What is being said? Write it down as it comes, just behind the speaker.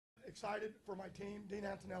excited for my team, Dean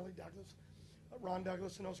Antonelli, Douglas, Ron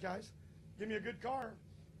Douglas and those guys. Give me a good car.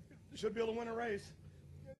 Should be able to win a race.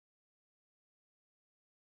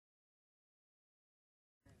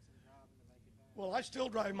 Well, I still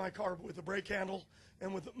drive my car with the brake handle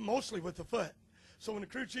and mostly with the foot. So when the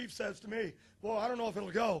crew chief says to me, well, I don't know if it'll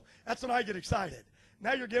go, that's when I get excited.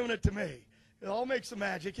 Now you're giving it to me. It all makes the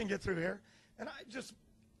magic and get through here. And I just,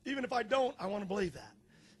 even if I don't, I want to believe that.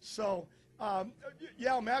 So,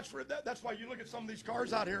 yeah, match for it. That's why you look at some of these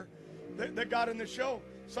cars out here that got in this show.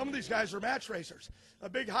 Some of these guys are match racers. A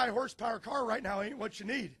big high horsepower car right now ain't what you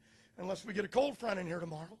need unless we get a cold front in here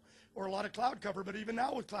tomorrow or a lot of cloud cover. But even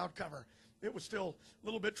now with cloud cover, it was still a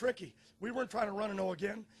little bit tricky. We weren't trying to run an O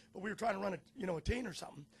again, but we were trying to run a teen or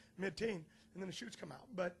something, mid-teen, and then the chutes come out.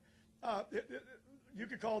 But you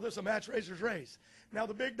could call this a match racer's race. Now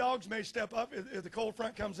the big dogs may step up if the cold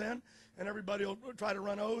front comes in, and everybody will try to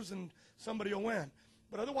run O's and somebody will win.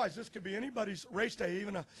 But otherwise, this could be anybody's race day,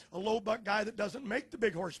 even a low buck guy that doesn't make the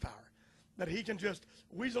big horsepower, that he can just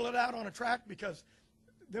weasel it out on a track because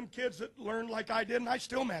them kids that learn like I did, and I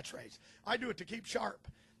still match race. I do it to keep sharp.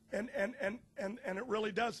 And it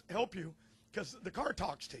really does help you because the car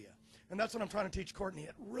talks to you. And that's what I'm trying to teach Courtney.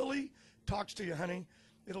 It really talks to you, honey.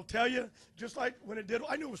 It'll tell you, just like when it did,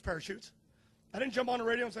 I knew it was parachutes. I didn't jump on the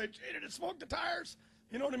radio and say, gee, did it smoke the tires?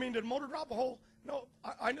 You know what I mean? Did the motor drop a hole? No,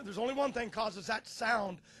 I know there's only one thing causes that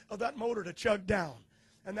sound of that motor to chug down.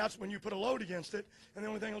 And that's when you put a load against it. And the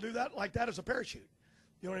only thing that'll do that like that is a parachute.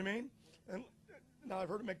 You know what I mean? And now I've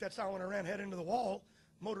heard it make that sound when I ran head into the wall.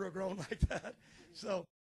 Motor will groan like that. So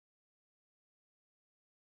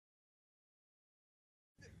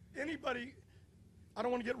anybody, I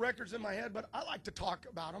don't want to get records in my head, but I like to talk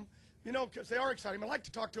about them, you know, because they are exciting. I like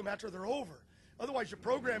to talk to them after they're over. Otherwise, you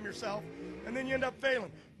program yourself, and then you end up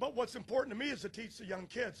failing. But what's important to me is to teach the young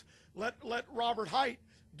kids. Let Robert Height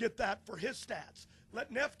get that for his stats.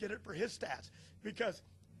 Let Neff get it for his stats. Because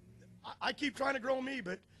I keep trying to grow me,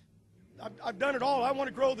 but I've done it all. I want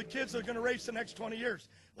to grow the kids that are going to race the next 20 years.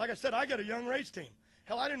 Like I said, I got a young race team.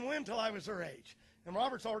 Hell, I didn't win until I was their age. And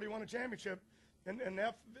Robert's already won a championship. And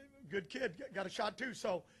Neff, good kid, got a shot too.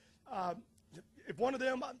 So if one of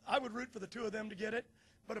them, I would root for the two of them to get it.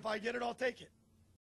 But if I get it, I'll take it.